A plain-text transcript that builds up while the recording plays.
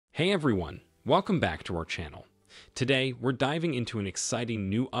Hey everyone, welcome back to our channel. Today, we're diving into an exciting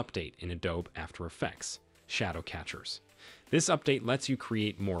new update in Adobe After Effects, Shadow Catchers. This update lets you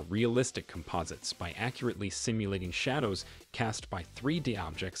create more realistic composites by accurately simulating shadows cast by 3D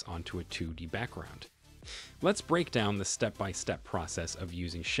objects onto a 2D background. Let's break down the step-by-step process of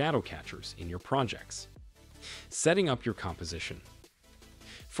using shadow catchers in your projects. Setting up your composition.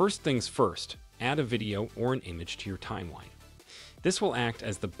 First things first, add a video or an image to your timeline. This will act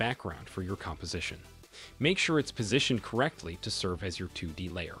as the background for your composition. Make sure it's positioned correctly to serve as your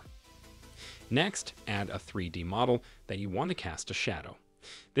 2D layer. Next, add a 3D model that you want to cast a shadow.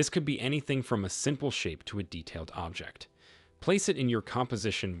 This could be anything from a simple shape to a detailed object. Place it in your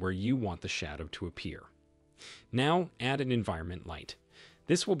composition where you want the shadow to appear. Now, add an environment light.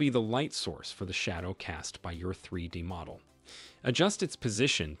 This will be the light source for the shadow cast by your 3D model. Adjust its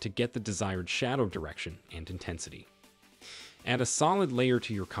position to get the desired shadow direction and intensity. Add a solid layer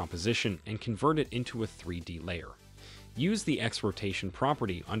to your composition and convert it into a 3D layer. Use the X rotation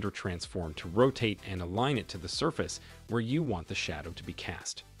property under Transform to rotate and align it to the surface where you want the shadow to be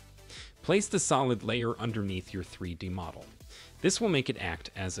cast. Place the solid layer underneath your 3D model. This will make it act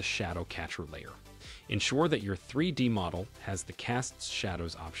as a shadow catcher layer. Ensure that your 3D model has the Cast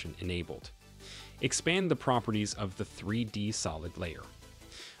Shadows option enabled. Expand the properties of the 3D solid layer.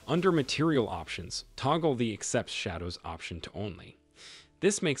 Under Material Options, toggle the Accept Shadows option to Only.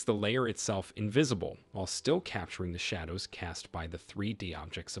 This makes the layer itself invisible while still capturing the shadows cast by the 3D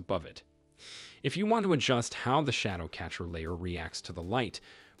objects above it. If you want to adjust how the shadow catcher layer reacts to the light,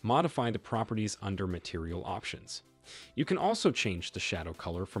 modify the properties under Material Options. You can also change the shadow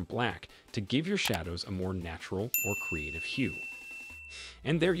color from black to give your shadows a more natural or creative hue.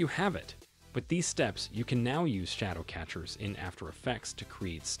 And there you have it. With these steps, you can now use shadow catchers in After Effects to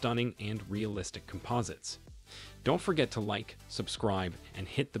create stunning and realistic composites. Don't forget to like, subscribe, and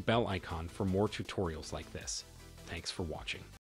hit the bell icon for more tutorials like this. Thanks for watching.